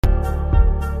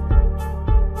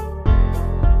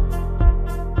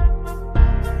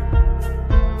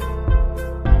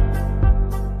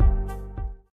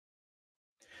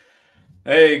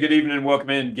Hey, good evening.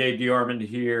 Welcome in. Gabe DeArmond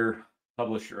here,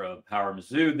 publisher of Power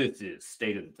Mizzou. This is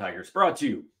State of the Tigers, brought to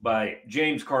you by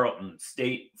James Carlton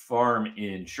State Farm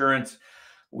Insurance.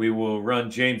 We will run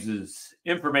James's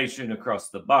information across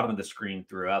the bottom of the screen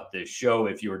throughout this show.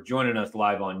 If you are joining us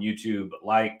live on YouTube,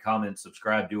 like, comment,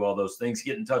 subscribe, do all those things.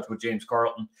 Get in touch with James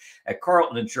Carlton at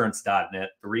carltoninsurance.net.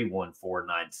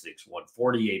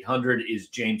 314-961-4800 is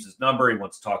James's number. He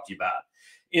wants to talk to you about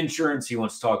insurance. He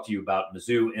wants to talk to you about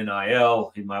Mizzou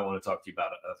NIL. He might want to talk to you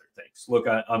about other things. Look,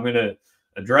 I'm going to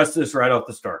address this right off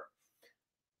the start.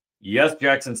 Yes,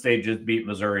 Jackson State just beat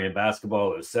Missouri in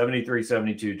basketball. It was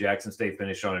 73-72. Jackson State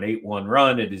finished on an 8-1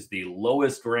 run. It is the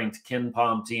lowest ranked Ken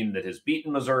Pom team that has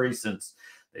beaten Missouri since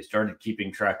they started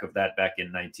keeping track of that back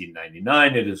in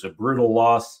 1999. It is a brutal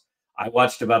loss. I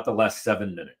watched about the last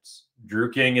 7 minutes.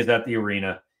 Drew King is at the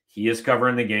arena. He is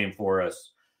covering the game for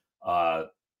us.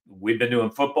 We've been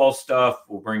doing football stuff.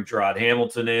 We'll bring Jarod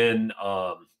Hamilton in.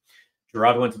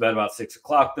 Jarod went to bed about 6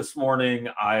 o'clock this morning.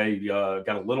 I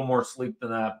got a little more sleep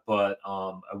than that, but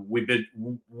we've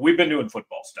been doing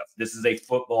football stuff. This is a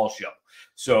football show.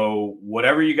 So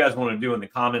whatever you guys want to do in the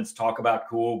comments, talk about,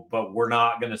 cool, but we're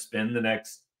not going to spend the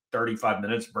next 35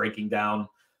 minutes breaking down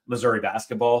Missouri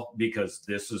basketball because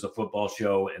this is a football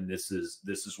show and this is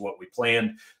what we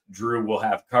planned. Drew will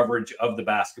have coverage of the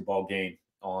basketball game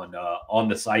on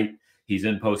the site. He's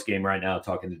in post game right now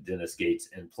talking to Dennis Gates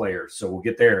and players. So we'll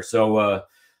get there. So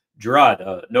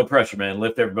Jarod, no pressure, man.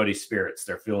 Lift everybody's spirits.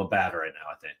 They're feeling bad right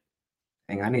now, I think.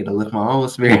 Dang, I need to lift my own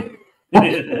spirit. I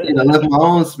need to lift my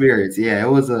own spirits. Yeah, it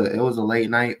was a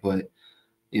late night, but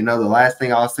the last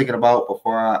thing I was thinking about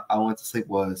before I went to sleep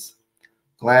was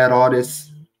glad all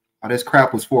this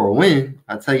crap was for a win.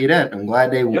 I tell you that. I'm glad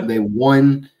they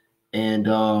won. And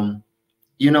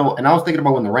and I was thinking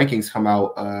about when the rankings come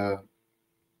out,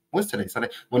 what's today? Sunday?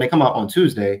 When they come out on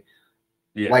Tuesday.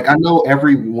 Yeah. Like, I know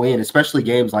every win, especially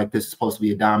games like this, is supposed to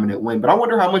be a dominant win, but I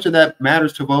wonder how much of that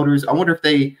matters to voters. I wonder if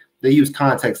they use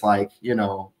context, like,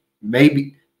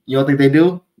 maybe you don't think they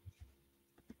do?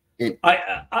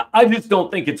 I just don't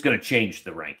think it's going to change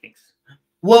the rankings.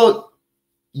 Well,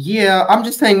 yeah, I'm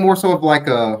just saying more so of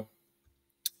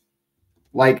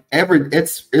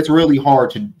it's really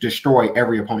hard to destroy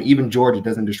every opponent. Even Georgia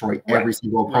doesn't destroy every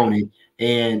single opponent. Right.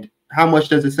 And how much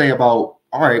does it say about,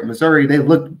 all right, Missouri,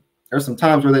 there's some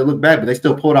times where they look bad, but they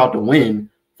still pulled out the win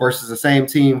versus the same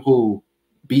team who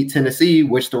beat Tennessee,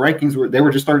 which the rankings they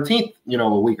were just 13th,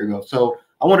 a week ago. So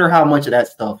I wonder how much of that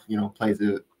stuff, plays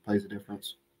a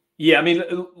difference. Yeah, I mean,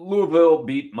 Louisville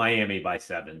beat Miami by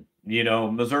 7.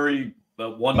 Missouri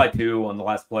won by 2 on the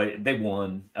last play. They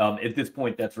won. At this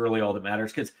point, that's really all that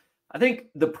matters, because I think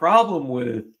the problem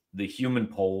with the human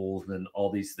polls and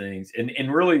all these things,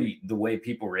 and really the way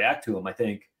people react to them, I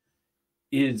think,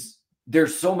 is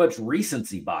there's so much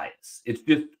recency bias. It's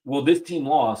just, well, this team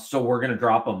lost, so we're going to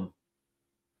drop them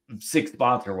 6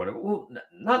 spots or whatever. Well,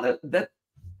 not that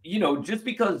just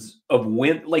because of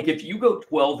win, like if you go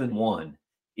 12-1,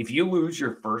 if you lose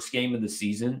your first game of the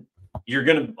season, you're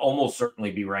going to almost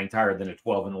certainly be ranked higher than a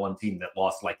 12-1 team that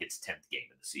lost like its 10th game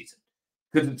of the season.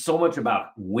 Because it's so much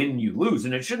about when you lose,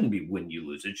 and it shouldn't be when you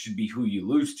lose. It should be who you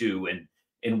lose to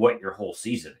and what your whole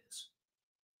season is.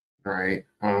 Right.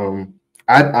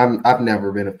 I've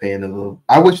never been a fan of them.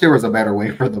 I wish there was a better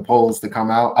way for the polls to come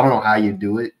out. I don't know how you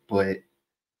do it, but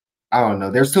I don't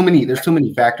know. There's too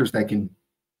many factors that can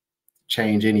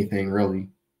change anything, really.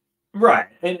 Right.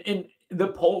 And the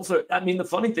polls are, I mean, the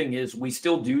funny thing is we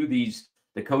still do the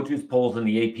coaches polls and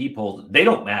the AP polls. They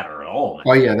don't matter at all, man.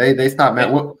 Oh yeah, they stopped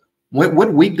mattering.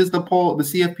 What week does the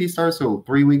CFP start? So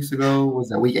 3 weeks ago, was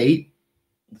that week 8?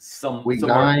 Week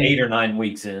 9, 8 or 9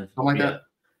 weeks in. Something like that.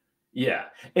 Yeah.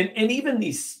 And even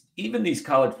these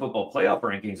college football playoff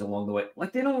rankings along the way,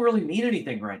 like, they don't really mean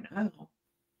anything right now.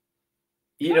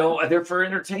 They're for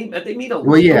entertainment. They mean a little.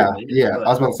 Well, yeah. I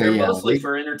was about to say, they're mostly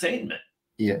for entertainment.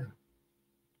 Yeah.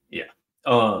 Yeah.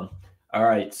 All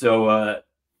right. So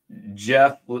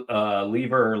Jeff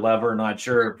Lever, not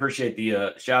sure. Appreciate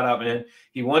the shout out, man.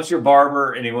 He wants your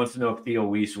barber and he wants to know if Theo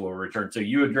Weiss will return. So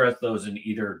you address those in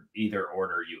either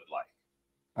order you would like.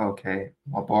 Okay,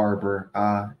 my barber.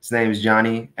 His name is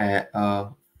Johnny at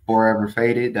Forever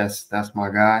Faded. That's my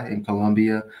guy in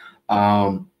Columbia.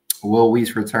 Will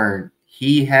Weiss return?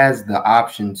 He has the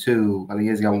option to. I think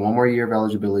he's got 1 more year of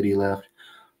eligibility left.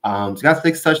 He's got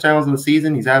 6 touchdowns in the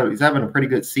season. He's having a pretty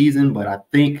good season, but I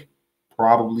think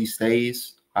probably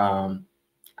stays. Do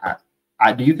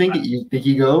you think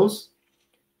he goes?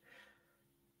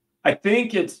 I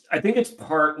think it's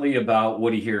partly about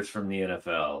what he hears from the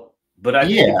NFL, but I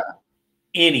think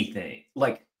anything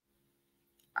like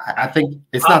I think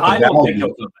it's not. I don't think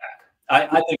he'll come back.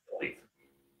 I think he'll leave.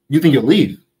 You think he'll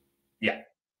leave? Yeah.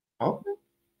 Oh.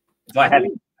 So I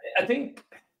think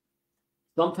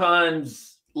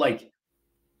sometimes, like,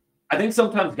 I think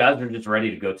sometimes guys are just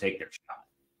ready to go take their shot.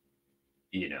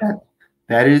 You know,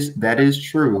 that is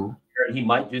true. He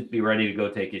might just be ready to go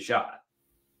take his shot.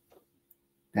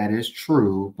 That is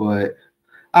true, but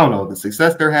I don't know the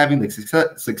success they're having, the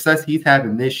success he's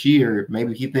having this year.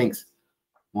 Maybe he thinks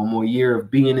one more year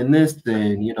of being in this,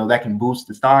 then that can boost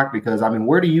the stock. Because I mean,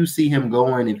 where do you see him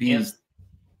going if he's?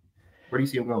 Where do you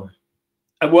see him going?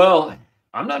 Well,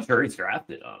 I'm not sure he's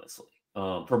drafted, honestly.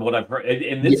 From what I've heard,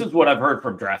 and this is what I've heard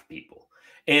from draft people.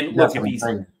 And look, if he's,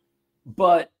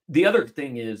 but the other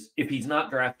thing is, if he's not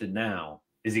drafted now,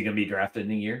 is he going to be drafted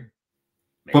in a year?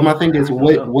 Maybe. But my thing is,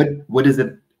 what does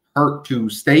it hurt to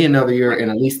stay another year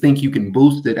and at least think you can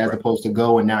boost it as opposed to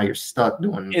go and now you're stuck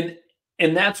doing?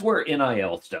 And that's where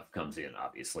NIL stuff comes in,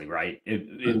 obviously, right?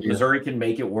 If Missouri can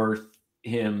make it worth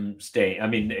him staying, I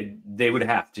mean, they would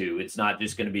have to. It's not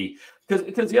just going to be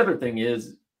because the other thing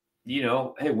is,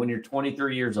 hey, when you're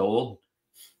 23 years old,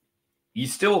 you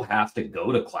still have to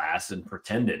go to class and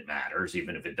pretend it matters,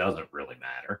 even if it doesn't really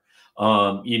matter.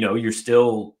 You're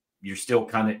still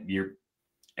kind of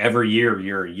every year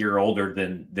you're a year older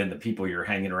than the people you're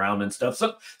hanging around and stuff.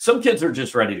 So some kids are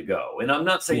just ready to go. And I'm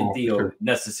not saying Theo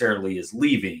necessarily is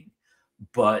leaving,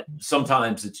 but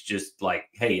sometimes it's just like,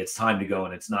 hey, it's time to go.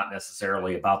 And it's not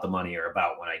necessarily about the money or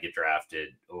about when I get drafted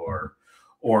or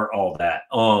all that.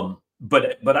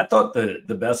 But I thought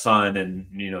the best sign, and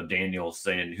Daniel's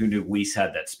saying, who knew Weiss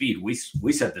had that speed? We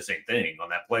said the same thing on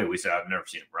that play. We said, I've never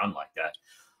seen him run like that.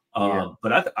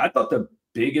 But I thought the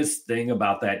biggest thing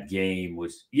about that game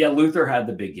was, Luther had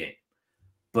the big game,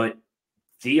 but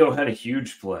Theo had a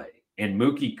huge play, and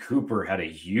Mookie Cooper had a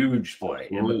huge play,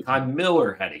 and Makai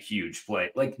Miller had a huge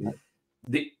play. Like,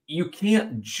 you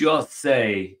can't just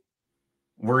say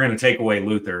we're going to take away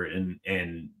Luther,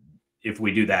 and if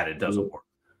we do that, it doesn't work.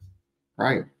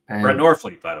 Right. And Brett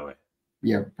Norfleet, by the way.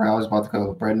 Yeah, I was about to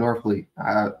go. Brett Norfleet.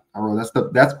 I wrote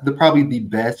that's probably the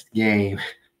best game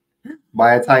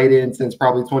by a tight end since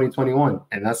probably 2021,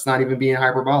 and that's not even being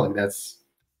hyperbolic. It's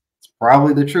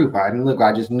probably the truth. I didn't look.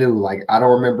 I just knew. Like, I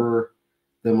don't remember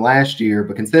them last year,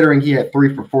 but considering he had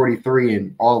 3 for 43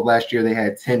 and all of last year they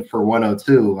had 10 for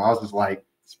 102, I was just like,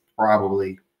 it's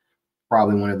probably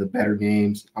one of the better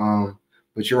games.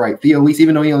 But you're right. Theo Weiss,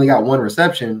 even though he only got 1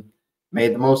 reception,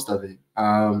 made the most of it.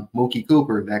 Mookie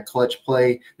Cooper, that clutch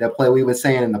play, that play we were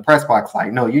saying in the press box,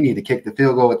 like, no, you need to kick the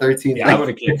field goal with 13 seconds. I would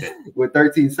have kicked it. With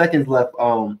 13 seconds left,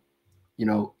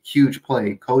 huge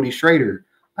play. Cody Schrader,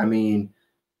 I mean,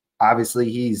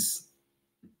 obviously he's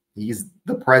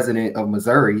the president of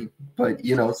Missouri, but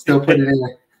still put it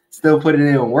in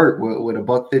and work with a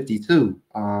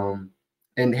 $152.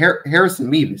 And Harrison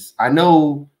Mevis, I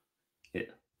know,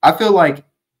 I feel like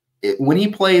when he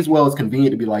plays well, it's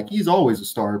convenient to be like, he's always a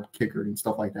star kicker and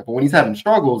stuff like that. But when he's having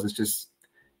struggles, it's just,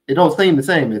 it don't seem the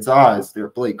same. It's is there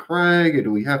Blake Craig, or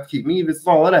do we have to keep Mevis? It's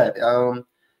all of that.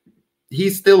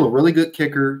 He's still a really good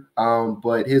kicker,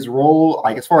 but his role,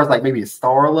 like as far as like maybe a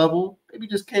star level, maybe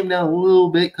just came down a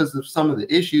little bit because of some of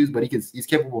the issues. But he's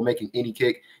capable of making any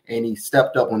kick, and he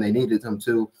stepped up when they needed him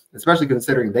to, especially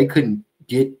considering they couldn't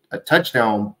get a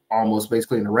touchdown almost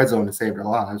basically in the red zone to save their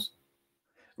lives.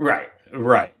 Right.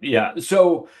 Yeah.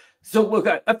 So look,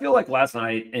 I feel like last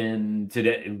night and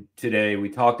today we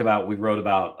wrote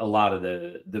about a lot of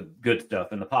the good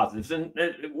stuff and the positives, and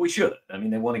we should. I mean,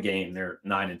 they won a game. They're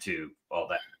 9-2, all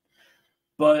that.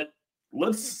 But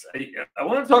I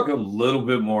want to talk a little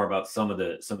bit more about some of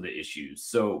the issues.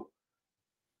 So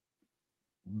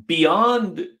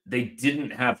beyond they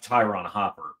didn't have Tyron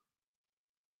Hopper,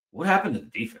 what happened to the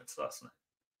defense last night?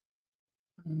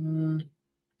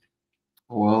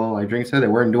 Well, like Drink said, they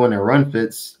weren't doing their run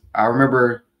fits. I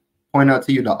remember pointing out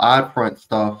to you the odd front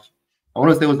stuff. I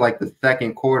want to say it was like the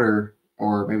second quarter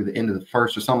or maybe the end of the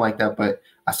first or something like that. But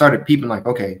I started peeping like,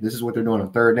 okay, this is what they're doing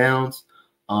on third downs.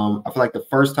 I feel like the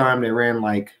first time they ran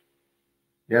like,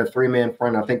 3-man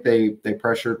front. I think they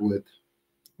pressured with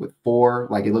 4.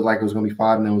 Like it looked like it was going to be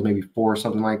 5, and then it was maybe 4 or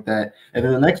something like that. And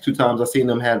then the next 2 times I seen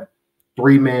them have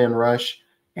 3-man rush,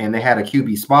 and they had a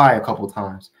QB spy a couple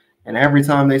times. And every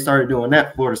time they started doing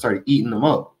that, Florida started eating them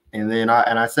up. And then I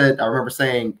remember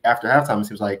saying after halftime, it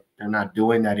seems like they're not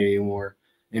doing that anymore.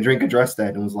 And Drink addressed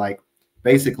that and was like,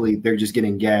 basically, they're just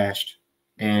getting gashed.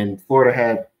 And Florida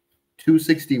had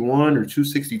 261 or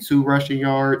 262 rushing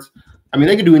yards. I mean,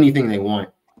 they can do anything they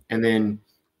want. And then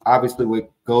obviously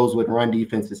what goes with run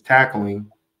defense is tackling.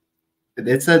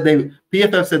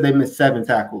 PFF said they missed 7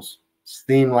 tackles.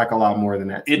 Seemed like a lot more than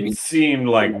that. Seemed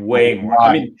like way more.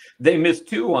 I mean, they missed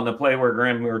 2 on the play where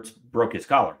Graham Mertz broke his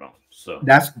collarbone. So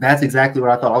that's exactly what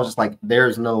I thought. I was just like,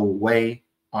 there's no way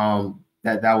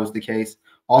that was the case.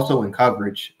 Also in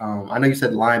coverage, I know you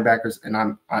said linebackers, and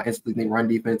I instantly think run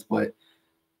defense, but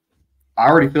I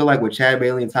already feel like with Chad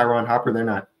Bailey and Tyron Hopper, they're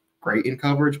not great in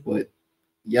coverage. But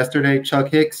yesterday, Chuck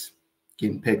Hicks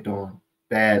getting picked on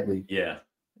badly. yeah.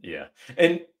 Yeah.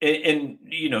 And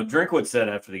you know, Drinkwitz said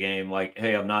after the game, like,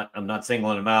 hey, I'm not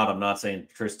singling him out. I'm not saying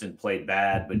Tristan played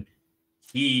bad, but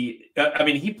he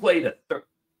played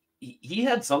he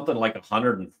had something like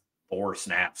 104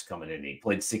 snaps coming in. He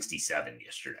played 67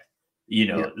 yesterday. You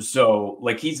know, Yeah. so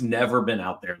like he's never been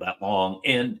out there that long.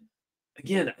 And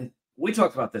again, we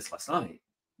talked about this last night.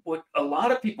 What a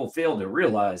lot of people fail to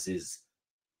realize is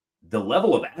the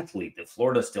level of athlete that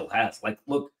Florida still has. Like,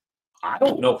 look, I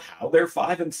don't know how they're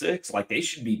 5-6. Like, they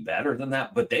should be better than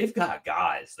that, but they've got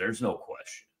guys. There's no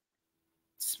question.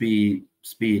 Speed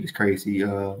is crazy.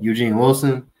 Eugene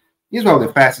Wilson, he's probably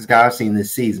the fastest guy I've seen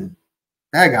this season.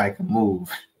 That guy can move.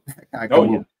 That guy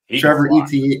can move.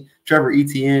 Trevor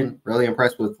Etienne, really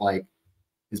impressed with like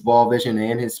his ball vision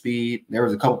and his speed. There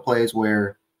was a couple plays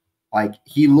where like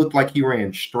he looked like he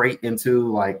ran straight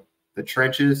into like the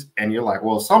trenches, and you're like,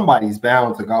 well, somebody's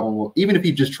bound to gobble. Well, even if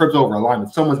he just trips over a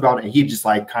lineman, someone's bound, and he just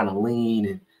like kind of lean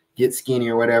and get skinny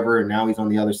or whatever, and now he's on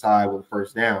the other side with a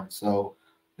first down. So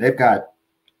they've got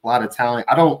a lot of talent.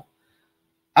 I don't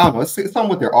know. It's something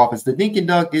with their offense. The dink and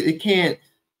dunk,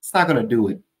 it's not going to do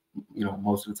it, you know,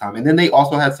 most of the time. And then they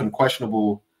also had some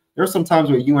questionable. There were some times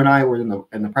where you and I were in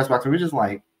the press box, and we're just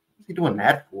like, what's he doing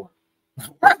that for?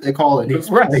 What are they calling these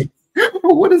plays?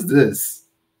 What is this?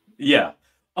 Yeah.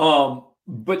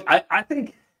 But I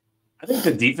think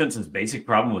the defense's basic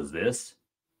problem was this.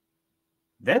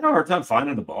 They had a hard time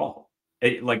finding the ball.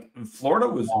 Like Florida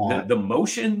was the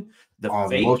motion, the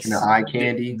fakes, motion, the eye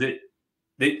candy.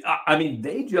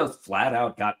 They just flat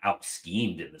out got out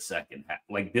schemed in the second half.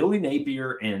 Like Billy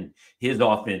Napier and his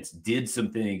offense did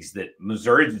some things that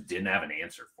Missouri just didn't have an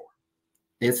answer for.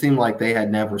 It seemed like they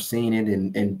had never seen it,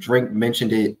 and Drink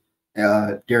mentioned it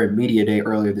during media day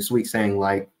earlier this week, saying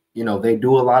like, you know, they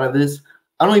do a lot of this.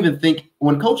 I don't even think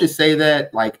when coaches say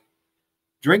that, like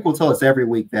Drink will tell us every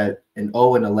week that an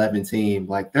 0-11 team,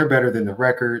 like they're better than the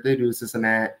record. They do this and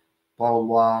that, blah, blah,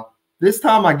 blah. This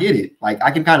time I get it. Like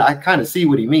I kind of see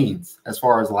what he means as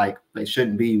far as like they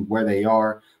shouldn't be where they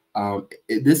are.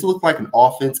 This looked like an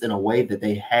offense in a way that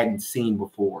they hadn't seen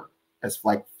before. As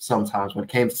like sometimes when it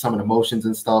came to some of the motions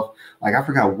and stuff, like I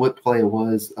forgot what play it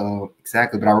was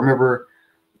exactly, but I remember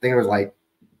I think it was like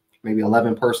maybe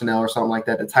 11 personnel or something like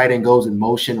that. The tight end goes in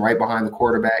motion right behind the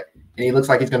quarterback, and he looks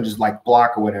like he's going to just like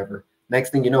block or whatever.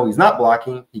 Next thing you know, he's not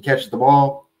blocking. He catches the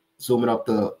ball, zooming up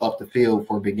the field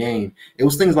for a big game. It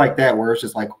was things like that where it's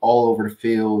just like all over the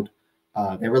field.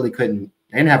 They didn't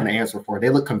have an answer for it. They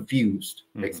looked confused,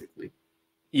 basically.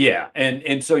 Yeah,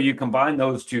 and so you combine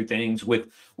those two things with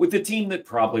the team that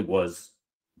probably was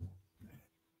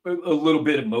a little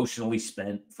bit emotionally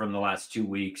spent from the last 2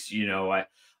 weeks. You know, I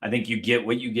think you get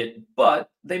what you get, but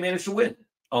they managed to win.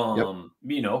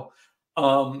 You know,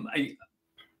 I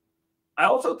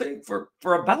also think for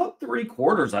about 3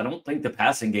 quarters, I don't think the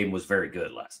passing game was very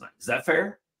good last night. Is that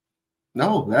fair?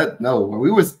 No.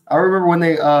 I remember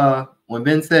when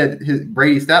Ben said his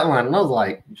Brady's stat line, and I was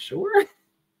like, you sure?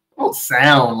 Don't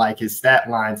sound like his stat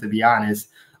line, to be honest.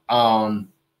 Then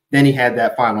he had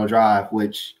that final drive,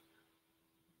 which,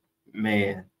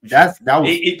 man, that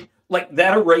was like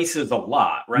that erases a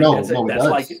lot, right?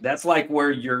 That's like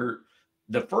where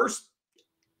the first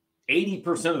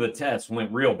 80% of the test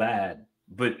went real bad,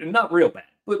 but not real bad,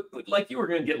 but like you were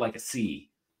going to get like a C,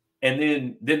 and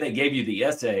then they gave you the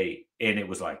essay, and it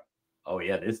was like, oh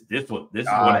yeah, this is what it's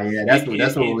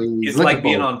like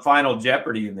being on Final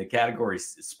Jeopardy in the category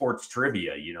sports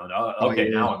trivia. You know, now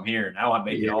I'm here. Now I'm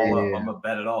making all up. I'm gonna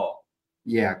bet it all.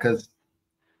 Yeah, because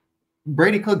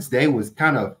Brady Cook's day was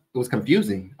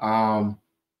confusing.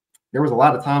 There was a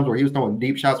lot of times where he was throwing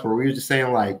deep shots where we were just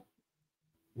saying like,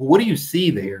 what do you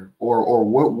see there, or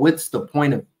what's the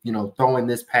point of throwing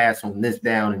this pass on this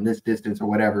down in this distance or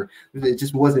whatever? It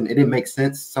just wasn't. It didn't make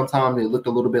sense. Sometimes it looked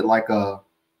a little bit like the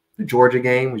Georgia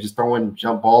game, was just throwing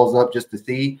jump balls up just to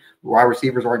see. Wide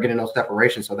receivers weren't getting no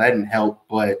separation, so that didn't help.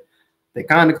 But they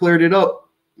kind of cleared it up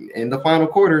in the final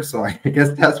quarter, so I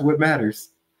guess that's what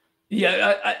matters.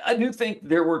 Yeah, I do think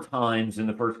there were times in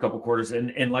the first couple quarters,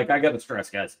 and like I got to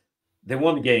stress, guys, they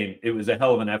won the game. It was a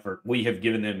hell of an effort. We have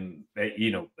given them,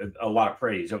 a lot of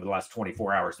praise over the last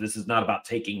 24 hours. This is not about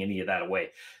taking any of that away.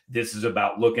 This is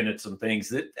about looking at some things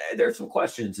that there's some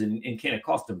questions and can it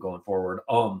cost them going forward.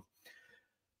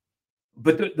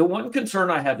 But the one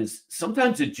concern I have is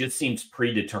sometimes it just seems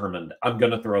predetermined. I'm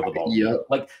going to throw the ball. Yep.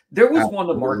 Like there was one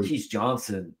to Absolutely. Marquise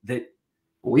Johnson that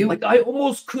I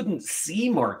almost couldn't see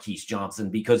Marquise Johnson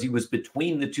because he was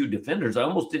between the two defenders. I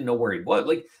almost didn't know where he was.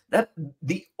 Like that,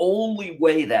 the only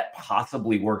way that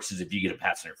possibly works is if you get a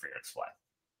pass interference flag.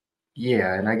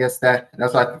 Yeah, and I guess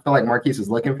that's why I feel like Marquise was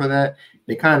looking for that.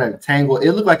 They kind of tangled.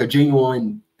 It looked like a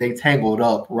genuine. They tangled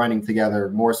up running together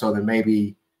more so than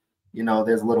maybe,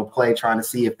 there's a little play trying to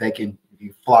see if they can if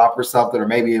you flop or something, or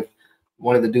maybe if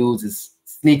one of the dudes is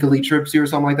sneakily trips you or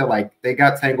something like that. Like they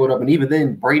got tangled up, and even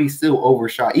then Brady still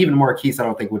overshot. Even Marquise, I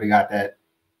don't think would have got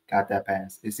that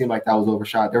pass. It seemed like that was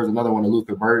overshot. There was another one to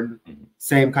Luther Burton,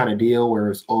 same kind of deal where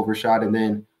it's overshot, and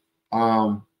then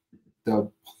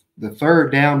the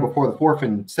third down before the 4th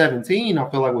and 17, I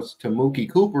feel like was to Mookie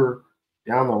Cooper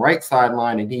down the right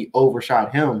sideline, and he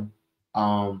overshot him,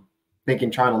 trying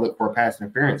to look for a pass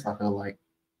interference, I feel like.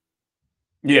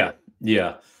 Yeah.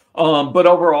 But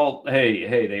overall,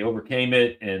 hey, they overcame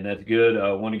it, and that's good.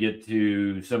 I want to get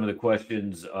to some of the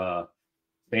questions.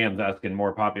 Sam's asking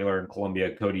more popular in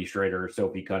Columbia, Cody Schrader or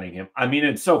Sophie Cunningham. I mean,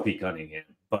 it's Sophie Cunningham,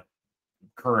 but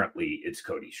currently it's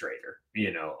Cody Schrader.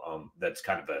 That's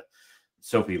kind of a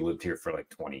Sophie lived here for like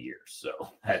 20 years, so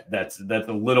that's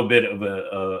a little bit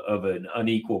of an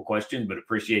unequal question, but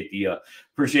appreciate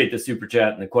the super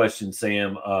chat and the question,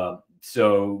 Sam.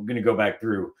 So I'm gonna go back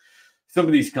through some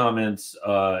of these comments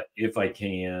if I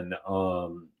can.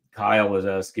 Kyle is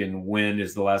asking, when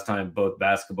is the last time both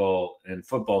basketball and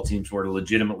football teams were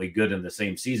legitimately good in the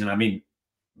same season? I mean,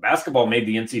 basketball made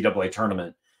the NCAA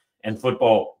tournament, and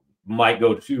football might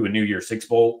go to a New Year's Six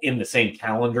Bowl in the same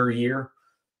calendar year.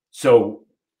 So,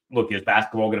 look, is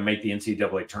basketball going to make the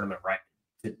NCAA tournament right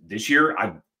this year?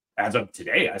 As of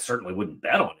today, I certainly wouldn't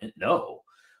bet on it. No.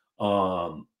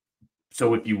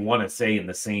 So if you want to say in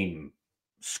the same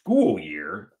school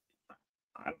year,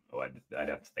 I don't know. I'd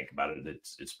have to think about it.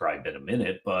 It's probably been a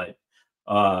minute, but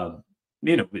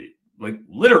like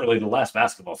literally the last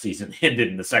basketball season ended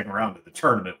in the second round of the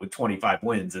tournament with 25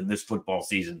 wins, and this football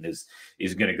season is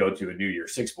going to go to a New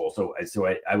Year's Six Bowl. So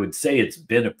I would say it's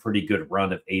been a pretty good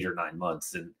run of 8 or 9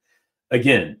 months. And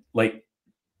again, like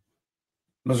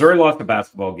Missouri lost a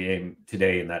basketball game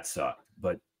today, and that sucked.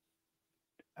 But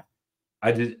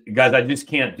I just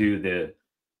can't do the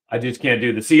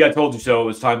see, I told you so. It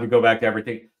was time to go back to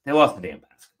everything. They lost the damn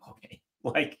basketball game.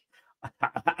 Like,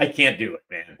 I can't do it,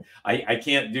 man. I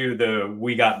can't do the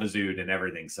we got Mizzou and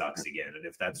everything sucks again. And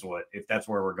if that's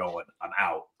where we're going, I'm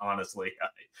out. Honestly,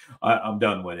 I'm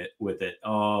done with it.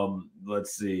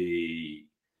 Let's see.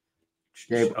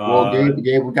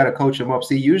 Gabe, we got to coach them up.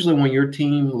 See, usually when your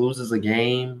team loses a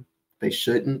game, they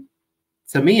shouldn't.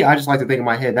 To me, I just like to think in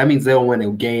my head that means they'll win a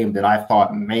game that I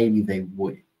thought maybe they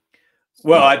would.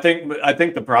 Well, I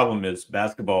think the problem is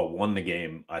basketball won the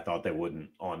game I thought they wouldn't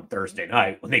on Thursday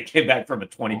night when they came back from a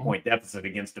 20-point deficit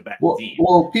against a bad team.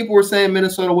 Well, people were saying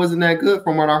Minnesota wasn't that good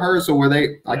from what I heard. So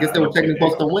I guess they were technically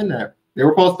supposed to win that. They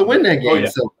were supposed to win that game.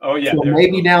 So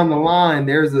maybe down the line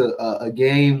there's a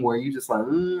game where you just like,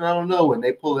 I don't know, and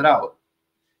they pull it out.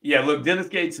 Yeah, look, Dennis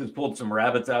Gates has pulled some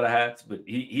rabbits out of hats, but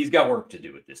he's got work to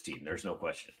do with this team. There's no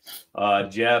question.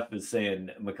 Jeff is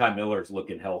saying Mekhi Miller's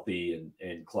looking healthy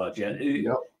and clutch. Yeah,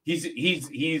 yep.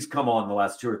 He's come on the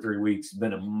last 2 or 3 weeks,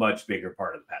 been a much bigger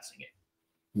part of the passing game.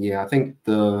 Yeah, I think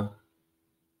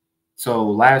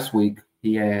so last week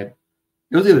it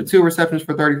was either 2 receptions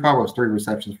for 35 or it was 3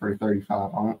 receptions for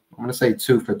 35. I'm going to say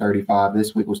 2 for 35.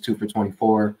 This week was 2 for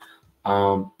 24.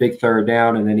 Big third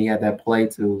down, and then he had that play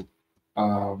to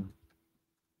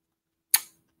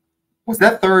was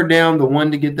that third down the one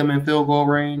to get them in field goal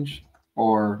range,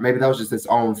 or maybe that was just its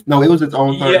own? No, it was its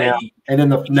own third down, and then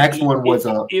the next one was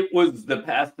it was the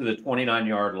pass to the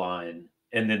 29-yard line,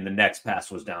 and then the next pass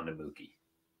was down to Mookie.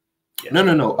 Yeah.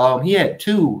 No. He had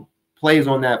 2 plays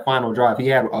on that final drive. He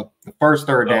had the first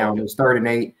third down. It was 3rd and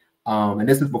 8, and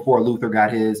this is before Luther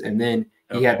got his, and then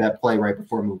he had that play right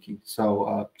before Mookie.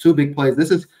 So 2 big plays.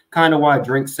 This is kind of why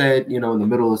Drink said, in the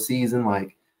middle of the season,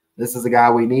 like, this is a guy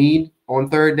we need on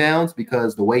third downs,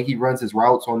 because the way he runs his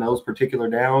routes on those particular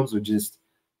downs are just,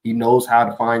 he knows how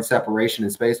to find separation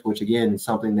in space, which again is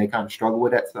something they kind of struggle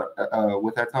with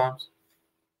at times.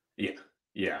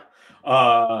 Yeah.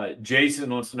 Jason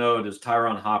wants to know, does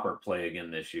Tyron Hopper play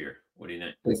again this year? What do you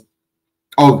think?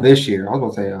 This year. I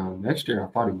was gonna say next year. I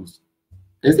thought he was.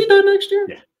 Is he done next year?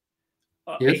 Yeah.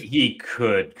 He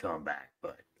could come back,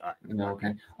 but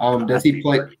okay. Does he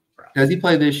play? Does he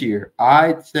play this year?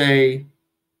 I'd say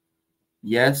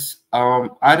yes.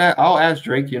 I'll ask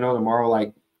Drake, tomorrow. Like,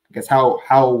 I guess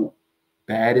how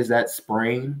bad is that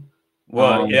sprain?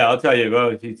 Well, I'll tell you.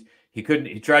 Well, He couldn't.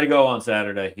 He tried to go on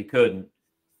Saturday. He couldn't.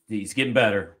 He's getting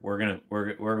better. We're gonna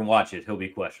watch it. He'll be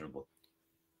questionable.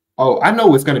 Oh, I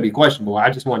know it's going to be questionable.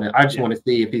 I just want to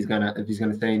see if he's gonna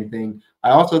say anything.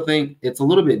 I also think it's a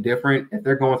little bit different if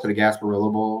they're going to the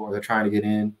Gasparilla Bowl or they're trying to get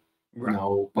in. Right.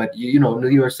 But you know, New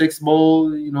Year's Six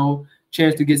Bowl,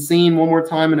 chance to get seen one more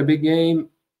time in a big game.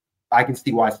 I can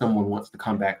see why someone wants to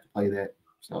come back to play that.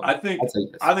 So I think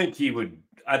he would.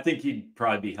 I think he'd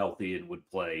probably be healthy and would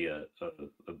play a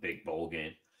big bowl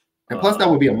game. And plus, that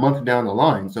would be a month down the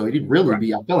line, so he'd really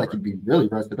be. I feel like he'd be really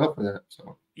rested up for that.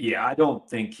 So yeah, I don't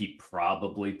think he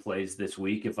probably plays this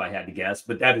week if I had to guess,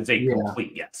 but that is a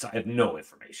complete guess. I have no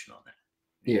information on that.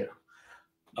 Yeah.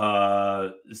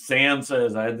 Sam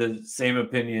says I had the same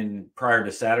opinion prior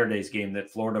to Saturday's game that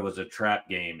Florida was a trap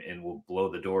game and will blow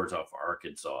the doors off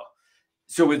Arkansas.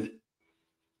 So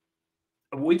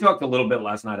we talked a little bit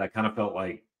last night. I kind of felt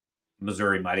like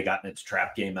Missouri might have gotten its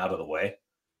trap game out of the way.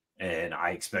 And I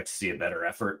expect to see a better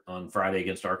effort on Friday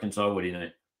against Arkansas. What do you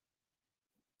think?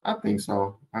 I think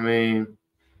so. I mean,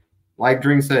 like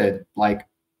Drink said, like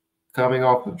coming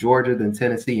off of Georgia, then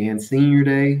Tennessee, and senior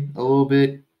day a little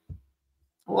bit,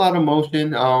 a lot of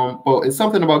emotion. But it's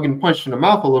something about getting punched in the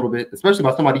mouth a little bit, especially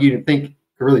by somebody you didn't think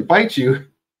could really fight you.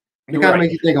 It kind of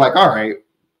makes you think like, all right,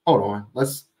 hold on,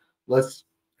 let's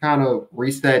kind of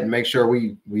reset and make sure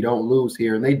we don't lose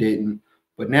here. And they didn't.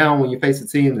 But now when you face a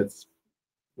team that's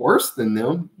worse than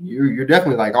them, you're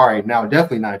definitely like, all right, now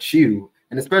definitely not you.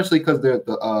 And especially because the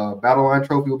Battle Line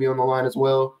Trophy will be on the line as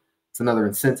well. It's another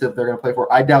incentive they're going to play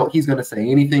for. I doubt he's going to say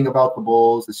anything about the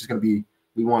Bulls. It's just going to be,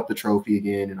 we want the trophy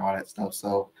again and all that stuff.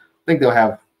 So I think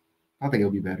it'll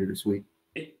be better this week.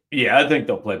 Yeah, I think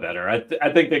they'll play better. I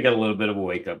think they got a little bit of a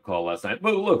wake-up call last night.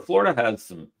 But look, Florida has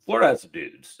some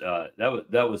dudes.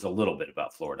 That was a little bit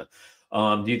about Florida.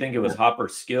 Do you think it was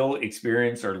Hopper's skill,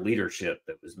 experience, or leadership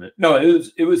that was missed? No,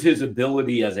 it was his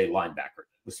ability as a linebacker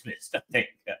that was missed.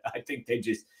 I think they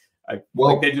just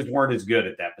they just weren't as good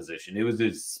at that position. It was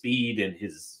his speed and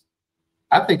his.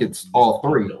 I think it's all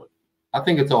three.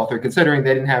 Considering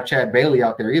they didn't have Chad Bailey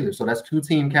out there either. So that's two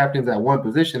team captains at one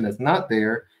position that's not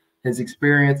there. His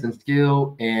experience and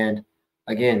skill, and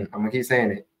again, I'm gonna keep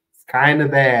saying it. It's kind of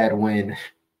bad when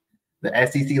the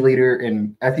SEC leader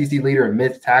and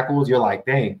missed tackles. You're like,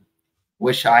 dang,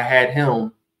 wish I had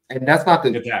him. And that's not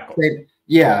the say,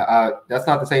 that's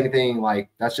not to say anything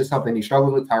like that's just something he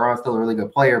struggled with. Tyron's still a really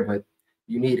good player, but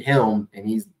you need him, and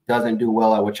he doesn't do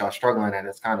well at what y'all struggling at.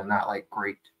 It's kind of not like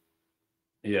great.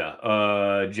 Yeah.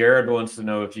 Jarod wants to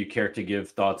know if you care to give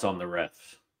thoughts on the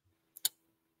refs.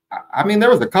 I mean, there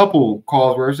was a couple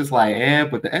calls where it's just like,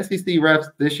 but the SEC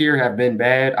refs this year have been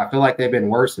bad. I feel like they've been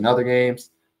worse in other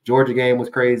games. Georgia game was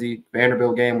crazy.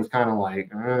 Vanderbilt game was kind of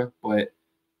like, but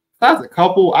besides a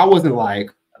couple, I wasn't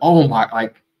like, oh my,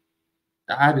 like,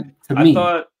 I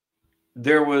thought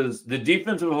there was the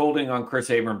defensive holding on Chris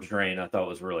Abrams' drain. I thought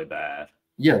was really bad.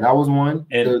 Yeah, that was one.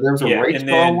 And there was a race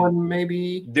call one,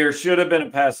 maybe. There should have been a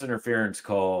pass interference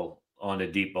call on a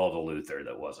deep ball to Luther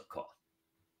that wasn't called.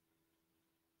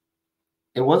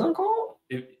 It wasn't called?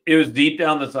 It was deep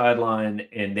down the sideline,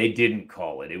 and they didn't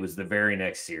call it. It was the very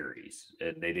next series,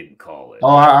 and they didn't call it.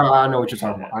 Oh, I know what you're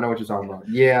talking about.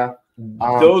 Yeah.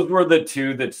 Those were the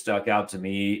two that stuck out to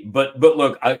me. But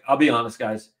look, I'll be honest,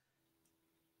 guys.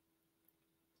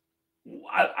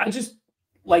 I just,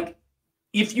 like,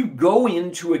 if you go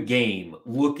into a game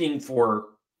looking for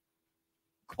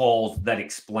calls that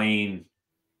explain,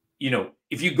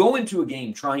 if you go into a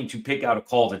game trying to pick out a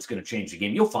call that's going to change the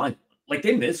game, you'll find them. Like,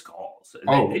 they miss calls.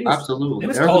 They absolutely.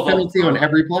 There's a penalty on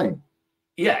every play.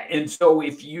 Yeah, and so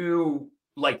if you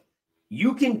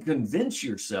you can convince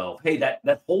yourself, hey, that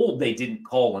hold they didn't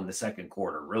call in the second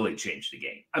quarter really changed the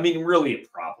game. I mean, really,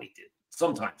 it probably did.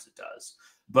 Sometimes it does,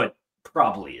 but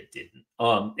probably it didn't.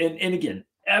 And again,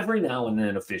 every now and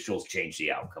then officials change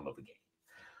the outcome of a game.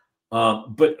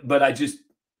 But I just,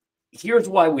 here's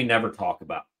why we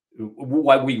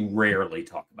rarely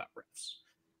talk about refs.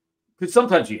 Because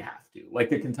sometimes you have to. Like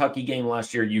the Kentucky game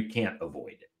last year, you can't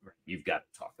avoid it. Right? You've got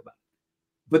to talk about it.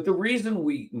 But the reason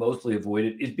we mostly avoid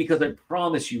it is because I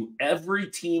promise you, every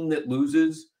team that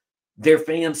loses, their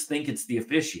fans think it's the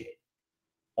officiating.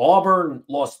 Auburn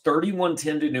lost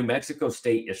 31-10 to New Mexico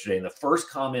State yesterday. And the first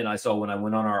comment I saw when I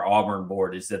went on our Auburn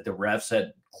board is that the refs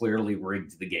had clearly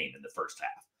rigged the game in the first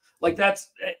half. Like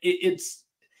it's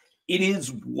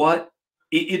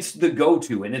the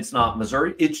go-to, and it's not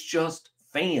Missouri. It's just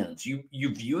fans. You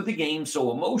view the game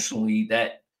so emotionally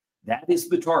that is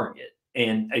the target.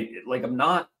 And I'm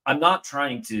not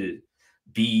trying to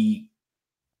be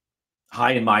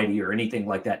high and mighty or anything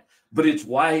like that, but it's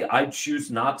why I choose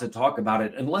not to talk about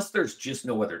it unless there's just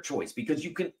no other choice, because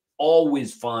you can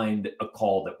always find a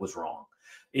call that was wrong.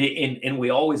 And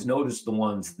we always notice the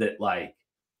ones that like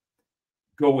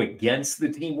go against the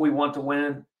team we want to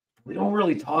win. We don't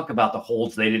really talk about the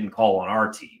holds they didn't call on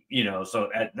our team, so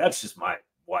that's just why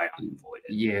I avoid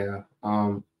it. Yeah.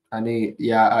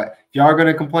 If y'all are going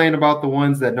to complain about the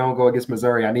ones that don't go against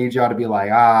Missouri, I need y'all to be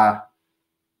like, all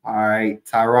right,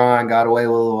 Tyron got away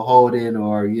with a little holding,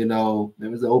 or, there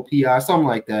was an OPI, something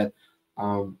like that.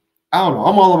 I don't know.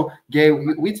 I'm all over.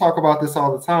 Gabe, we talk about this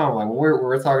all the time. Like when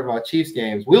we're talking about Chiefs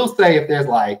games, we'll say if there's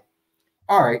like,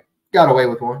 all right, got away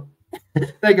with one.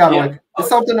 They got away. It's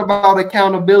something about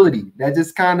accountability that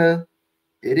just kind of,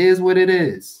 it is what it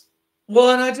is. Well,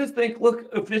 and I just think, look,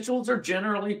 officials are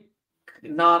generally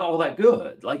not all that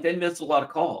good. Like they miss a lot of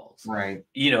calls. Right.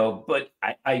 But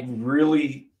I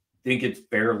really think it's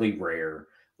fairly rare.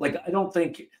 Like I don't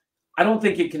think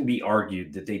it can be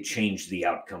argued that they changed the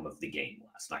outcome of the game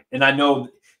last night. And I know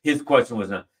his question was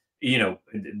not,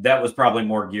 that was probably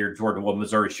more geared toward, well,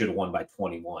 Missouri should have won by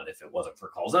 21 if it wasn't for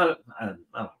calls. I don't really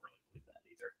believe that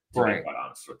either, to be quite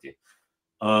honest with you.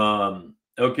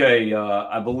 Okay,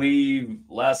 I believe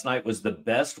last night was the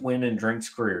best win in Drink's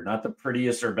career. Not the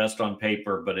prettiest or best on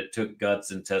paper, but it took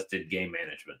guts and tested game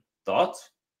management. Thoughts?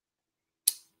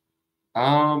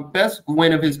 Best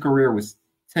win of his career was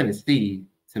Tennessee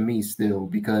to me still,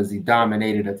 because he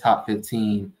dominated a top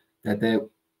 15 that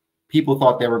people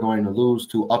thought they were going to lose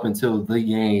to up until the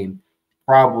game.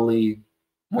 Probably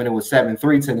when it was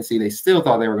 7-3 Tennessee, they still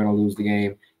thought they were going to lose the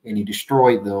game, and he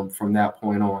destroyed them from that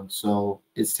point on. So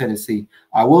it's Tennessee.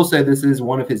 I will say this is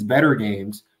one of his better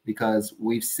games because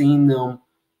we've seen them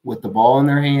with the ball in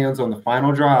their hands on the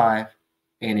final drive,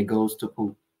 and it goes to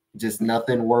poop. Just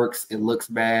nothing works. It looks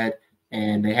bad.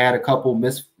 And they had a couple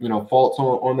faults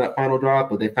on that final drive,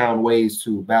 but they found ways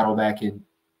to battle back and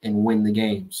win the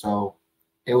game. So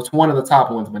it was one of the top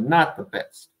ones, but not the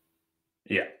best.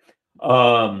 Yeah.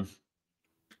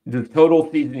 The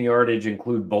total season yardage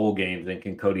include bowl games, and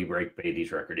can Cody break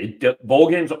Beatty's record? Bowl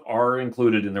games are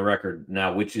included in the record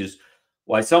now, which is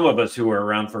why some of us who were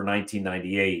around for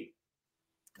 1998,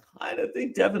 I don't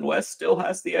think Devin West still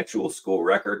has the actual school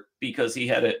record, because he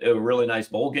had a really nice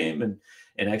bowl game and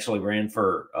actually ran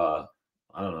for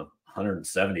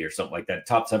 170 or something like that,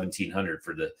 top 1,700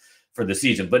 for the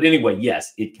season. But anyway,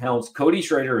 yes, it counts. Cody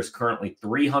Schrader is currently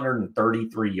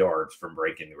 333 yards from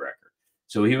breaking the record.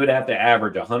 So he would have to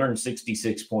average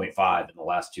 166.5 in the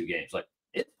last two games. Like,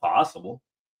 it's possible.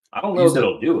 I don't know if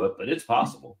he'll do it, but it's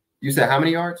possible. You said how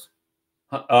many yards?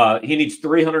 He needs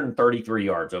 333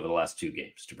 yards over the last two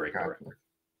games to break the record.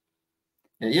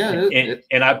 Yeah,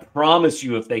 and I promise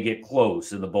you, if they get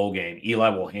close in the bowl game, Eli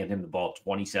will hand him the ball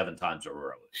 27 times in a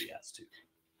row if he has to.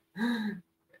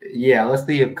 Yeah, let's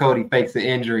see if Cody fakes the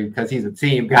injury because he's a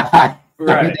team guy.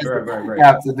 Right.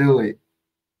 Have to do it.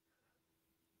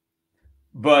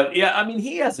 But yeah, I mean,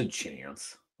 he has a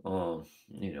chance.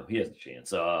 He has a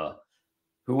chance.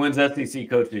 Who wins SEC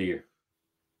Coach of the Year?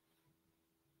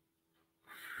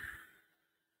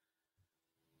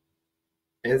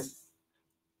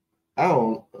 I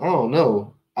don't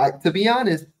know. To be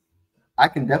honest, I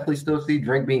can definitely still see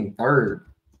Drink being third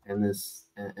in this.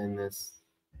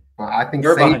 I think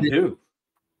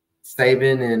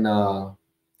Saban and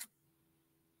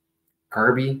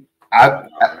Kirby.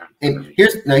 And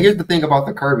here's the thing about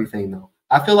the Kirby thing though.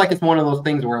 I feel like it's one of those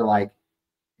things where like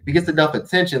if he gets enough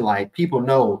attention, like people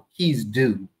know he's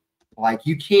due. Like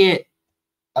you can't.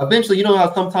 Eventually,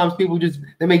 how sometimes people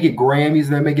they may get Grammys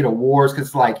and they may get awards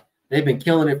because like they've been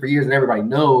killing it for years and everybody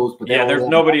knows. But yeah, there's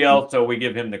nobody else, so we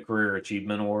give him the Career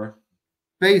Achievement Award.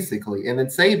 Basically, and then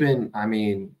Saban, I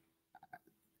mean,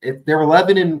 if they're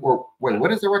 11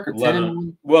 what is the record?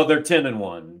 10-1? Well, they're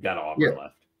 10-1. Got Auburn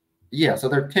left. Yeah, so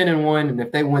they're 10-1, and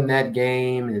if they win that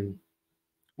game, and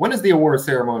when is the award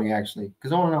ceremony actually?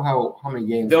 Because I don't know how many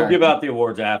games they'll give out the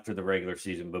awards after the regular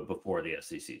season, but before the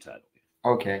SEC title.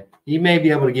 Okay, he may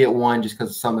be able to get one just because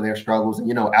of some of their struggles,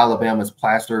 and Alabama's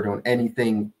plastered on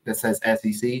anything that says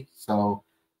SEC. So,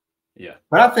 yeah,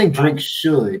 but I think Drink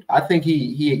should. I think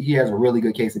he has a really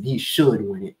good case, and he should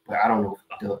win it. But I don't know if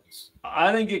he does.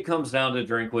 I think it comes down to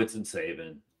Drinkwitz and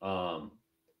Saban.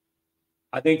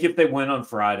 I think if they win on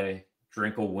Friday,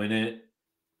 Drink will win it.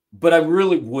 But I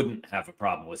really wouldn't have a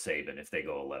problem with Saban if they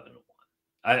go 11-1.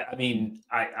 I mean,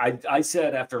 I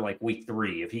said after like week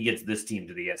 3, if he gets this team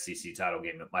to the SEC title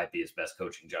game, it might be his best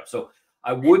coaching job. So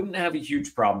I wouldn't have a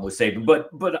huge problem with Saban.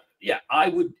 But yeah, I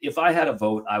would, if I had a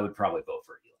vote, I would probably vote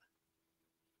for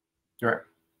Eli.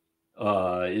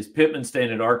 Right. Is Pittman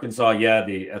staying at Arkansas? Yeah,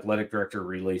 the athletic director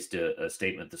released a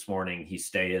statement this morning. He's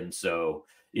staying. So,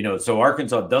 so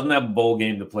Arkansas doesn't have a bowl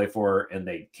game to play for, and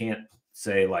they can't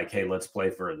say like, hey, let's play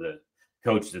for the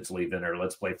coach that's leaving, or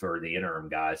let's play for the interim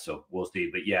guy. So we'll see.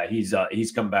 But yeah,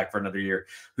 he's come back for another year.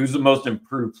 Who's the most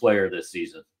improved player this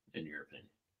season, in your opinion?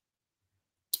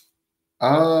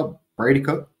 Brady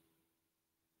Cook.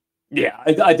 Yeah,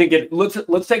 I think it.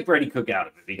 Let's take Brady Cook out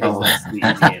of it because that's the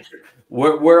easy answer.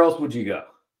 Where else would you go?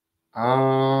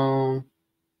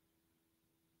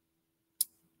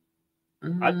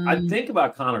 I think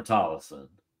about Connor Tollison.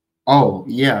 Oh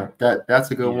yeah,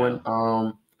 that's a good one.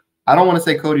 I don't want to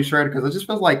say Cody Schrader because it just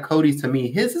feels like Cody to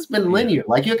me. His has been linear.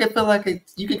 Like you can feel like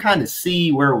you can kind of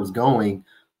see where it was going.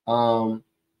 I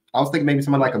was thinking maybe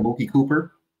someone like a Mookie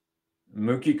Cooper.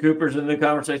 Mookie Cooper's in the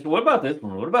conversation. What about this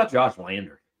one? What about Josh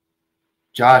Landry?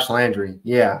 Josh Landry,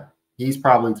 yeah, he's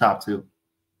probably top 2.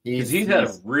 He's had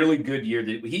a really good year.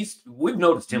 We've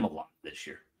noticed him a lot this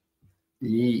year.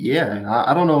 Yeah,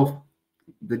 I don't know if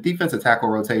the defensive tackle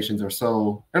rotations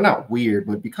are they're not weird,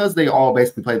 but because they all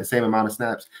basically play the same amount of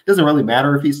snaps, it doesn't really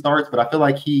matter if he starts. But I feel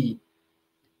like he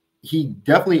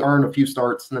definitely earned a few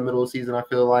starts in the middle of the season. I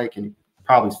feel like, and he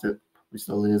probably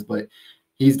still is, but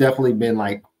he's definitely been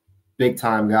like big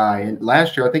time guy. And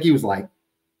last year, I think he was like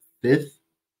 5th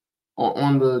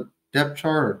on the depth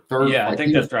chart or 3rd. Yeah, I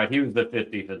think that's right. He was the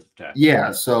 5th defensive tackle.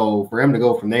 Yeah, so for him to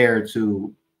go from there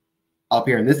to up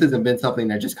here, and this hasn't been something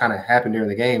that just kind of happened during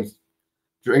the games.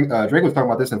 Drake was talking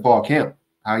about this in fall camp,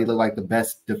 how he looked like the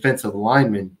best defensive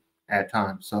lineman at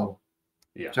times. So,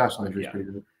 yeah, Josh Landry is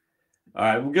pretty good. All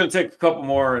right, we're going to take a couple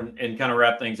more and kind of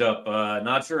wrap things up.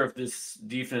 Not sure if this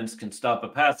defense can stop a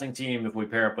passing team if we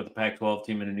pair up with a Pac-12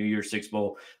 team in a New Year's Six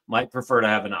Bowl. Might prefer to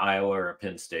have an Iowa or a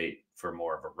Penn State for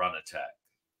more of a run attack.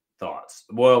 Thoughts?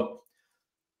 Well,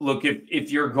 look,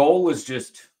 if your goal is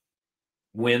just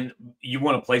win, you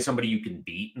want to play somebody you can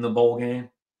beat in the bowl game,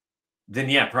 then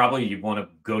yeah, probably you want to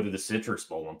go to the Citrus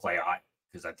Bowl and play Iowa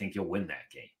because I think you'll win that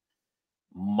game.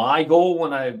 My goal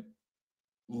when I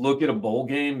look at a bowl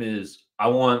game is I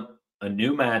want a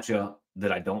new matchup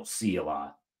that I don't see a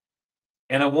lot.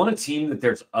 And I want a team that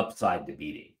there's upside to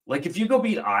beating. Like if you go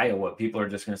beat Iowa, people are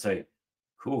just going to say,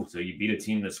 cool, so you beat a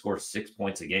team that scores 6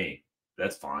 points a game.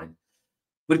 That's fine.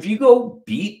 But if you go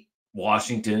beat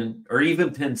Washington or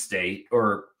even Penn State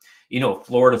or,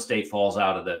 Florida State falls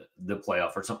out of the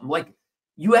playoff or something, like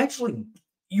you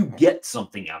get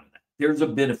something out of that. There's a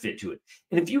benefit to it.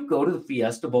 And if you go to the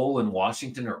Fiesta Bowl and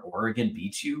Washington or Oregon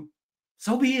beats you,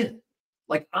 so be it.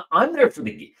 Like I'm there for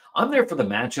the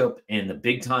matchup and the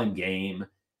big time game.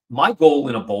 My goal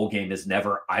in a bowl game is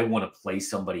never I want to play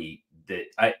somebody that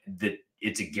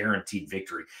it's a guaranteed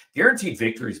victory. Guaranteed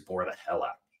victories bore the hell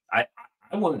out of me.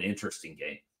 I want an interesting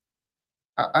game.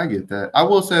 I get that. I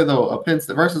will say though, a Penn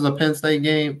State versus a Penn State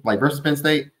game, like versus Penn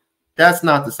State, that's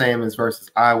not the same as versus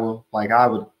Iowa. Like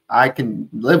I can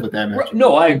live with that match.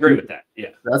 No, I agree with that. Yeah,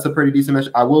 that's a pretty decent match.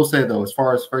 I will say though, as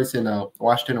far as facing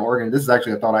Washington or Oregon, this is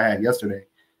actually a thought I had yesterday.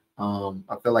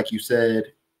 I feel like you said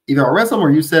either I read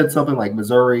somewhere you said something like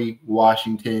Missouri,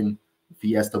 Washington,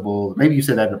 Fiesta Bowl. Maybe you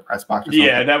said that in the press box. Or something.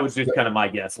 Yeah, that was just kind of my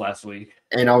guess last week.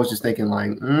 And I was just thinking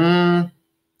like,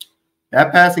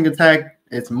 that passing attack.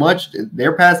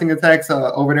 Their passing attacks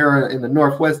over there in the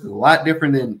Northwest is a lot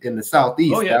different than in the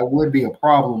Southeast. Oh, yeah. That would be a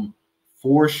problem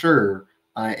for sure.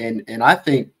 And I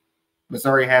think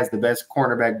Missouri has the best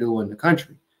cornerback duo in the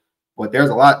country. But there's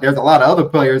a lot of other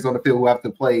players on the field who have to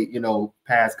play,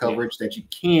 pass coverage that you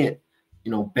can't,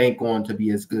 bank on to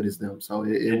be as good as them. So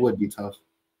it would be tough.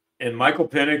 And Michael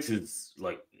Penix is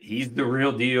like, he's the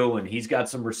real deal, and he's got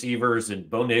some receivers, and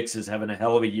Bo Nix is having a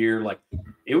hell of a year. Like,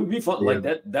 it would be fun. Yeah.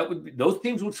 Like that would be, those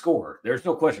teams would score. There's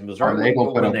no question. Missouri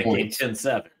would win that game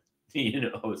 10-7.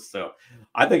 So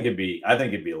I think it'd be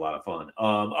a lot of fun.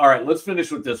 All right, let's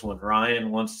finish with this one.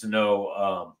 Ryan wants to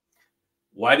know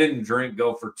why didn't Drink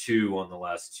go for 2 on the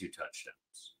last 2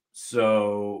 touchdowns?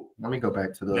 So let me go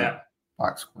back to the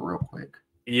box score real quick.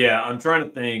 Yeah, I'm trying to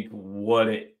think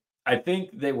I think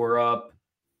they were up.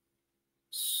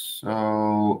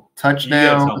 So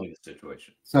touchdown. Tell me the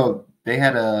situation. So they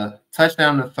had a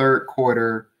touchdown in the third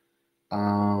quarter.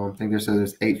 I think there's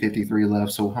 8:53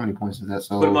 left. So how many points is that?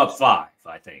 So put them up 5,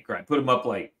 I think. Right, put them up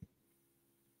like.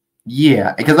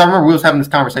 Yeah, because I remember we was having this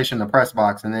conversation in the press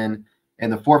box, and then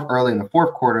early in the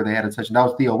fourth quarter they had a touchdown. That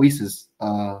was Theo Weiss's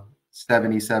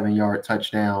 77-yard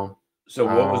touchdown. So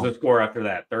what was the score after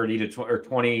that? 30 to or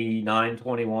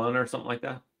 29-21 or something like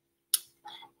that.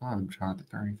 I'm trying to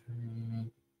 33.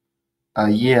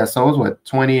 Yeah, so it was what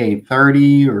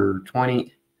 28-30 or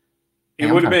 20.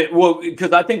 It would have been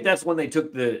because I think that's when they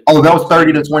took the. Oh, that was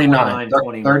 30 to 29.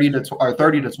 30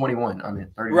 to 21. I mean,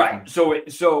 30 right.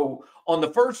 So On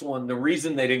the first one, the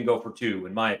reason they didn't go for 2,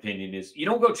 in my opinion, is you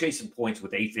don't go chasing points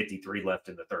with 8:53 left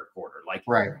in the third quarter. Like,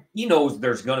 Right. he knows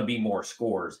there's going to be more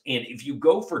scores. And if you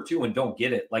go for 2 and don't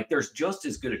get it, like, there's just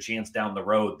as good a chance down the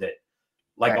road that,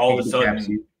 like, all of a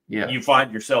sudden you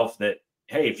find yourself that,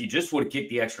 hey, if you just would have kicked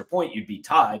the extra point, you'd be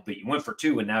tied, but you went for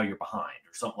 2 and now you're behind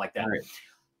or something like that. Right.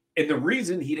 And the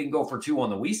reason he didn't go for 2 on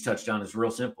the Weiss touchdown is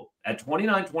real simple. At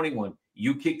 29-21,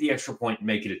 you kick the extra point and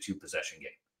make it a 2-possession game.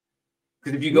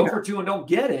 Because if you go for 2 and don't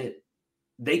get it,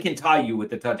 they can tie you with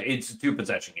the touch. It's a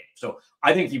 2-possession game. So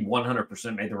I think he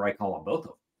 100% made the right call on both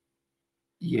of them.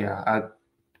 Yeah,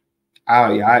 I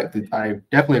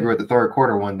definitely agree with the third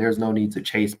quarter one. There's no need to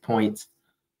chase points.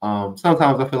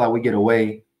 Sometimes I feel like we get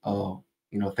away,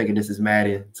 thinking this is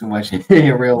Madden too much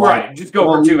in real life. Right, just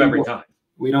go for 2 every time.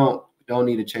 We don't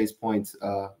need to chase points.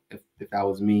 If that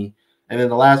was me, and then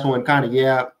the last one, kind of,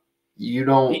 you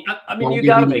don't. I mean, you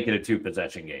got to make it a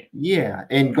 2-possession game. Yeah,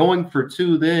 and going for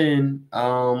 2, then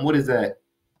what is that?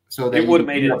 So that it would have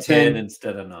made it 10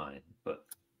 instead of 9.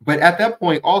 But at that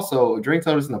point, also, Drink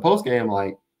told us in the post game,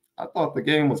 like, I thought the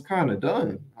game was kind of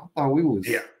done. I thought we was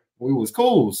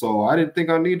cool, so I didn't think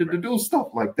I needed to do stuff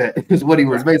like that. Is what he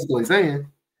was basically saying.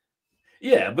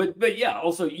 Yeah, but yeah,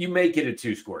 also you make it a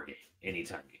 2-score game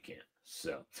anytime you can.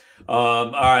 So,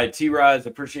 all right, T-Rise,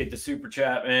 appreciate the super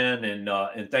chat, man,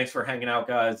 and thanks for hanging out,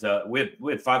 guys. We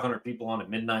had 500 people on at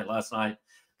midnight last night.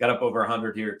 Got up over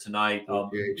 100 here tonight.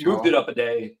 Moved it up a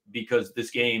day because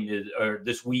this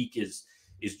week is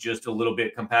just a little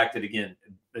bit compacted again.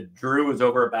 Drew is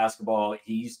over at basketball.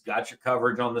 He's got your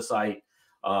coverage on the site.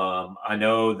 I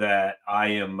know that I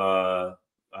am.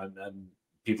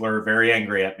 People are very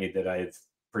angry at me that I've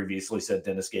previously said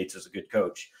Dennis Gates is a good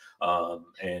coach,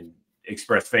 and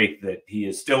expressed faith that he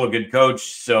is still a good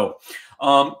coach. So,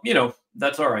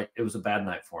 that's all right. It was a bad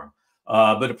night for him.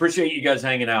 But appreciate you guys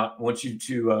hanging out. Want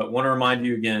to remind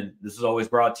you again, this is always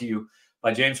brought to you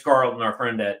by James Carlton, our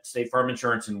friend at State Farm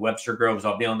Insurance in Webster Groves.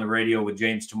 I'll be on the radio with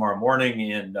James tomorrow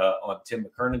morning and on Tim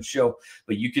McKernan's show.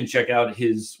 But you can check out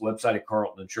his website at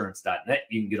carltoninsurance.net.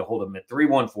 You can get a hold of him at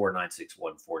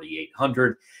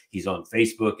 314-961-4800. He's on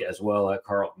Facebook as well at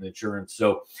Carlton Insurance.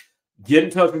 So get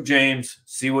in touch with James,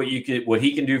 see what he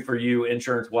can do for you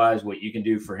insurance-wise, what you can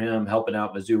do for him, helping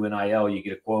out Mizzou NIL. You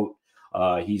get a quote.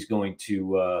 He's going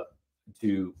to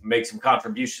make some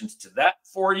contributions to that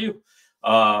for you.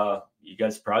 You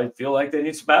guys probably feel like they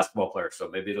need some basketball players, so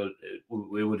maybe it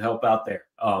would help out there.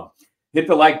 Hit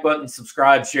the like button,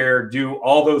 subscribe, share, do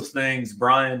all those things.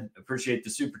 Brian, appreciate the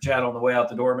super chat on the way out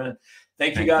the door, man.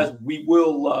 Thank you guys. We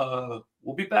will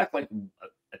we'll be back. I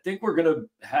think we're gonna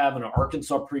have an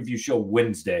Arkansas preview show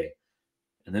Wednesday,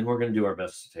 and then we're gonna do our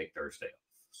best to take Thursday off.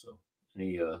 So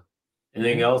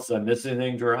anything else? I missed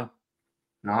anything, Jarod?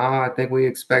 No, I think we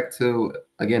expect to,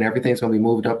 again, everything's going to be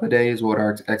moved up a day is what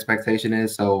our expectation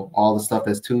is. So all the stuff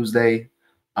that's Tuesday,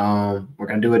 we're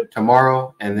going to do it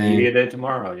tomorrow. And then Media Day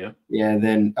tomorrow, yeah. Yeah, and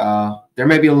then there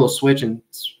may be a little switch in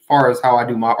as far as how I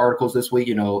do my articles this week,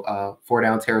 4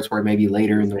 down territory maybe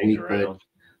later in the week.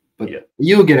 But yeah,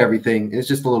 you'll get everything. It's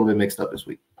just a little bit mixed up this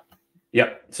week.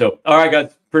 Yep. So, all right,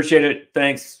 guys. Appreciate it.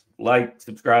 Thanks. Like,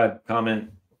 subscribe,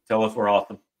 comment. Tell us we're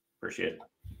awesome. Appreciate it.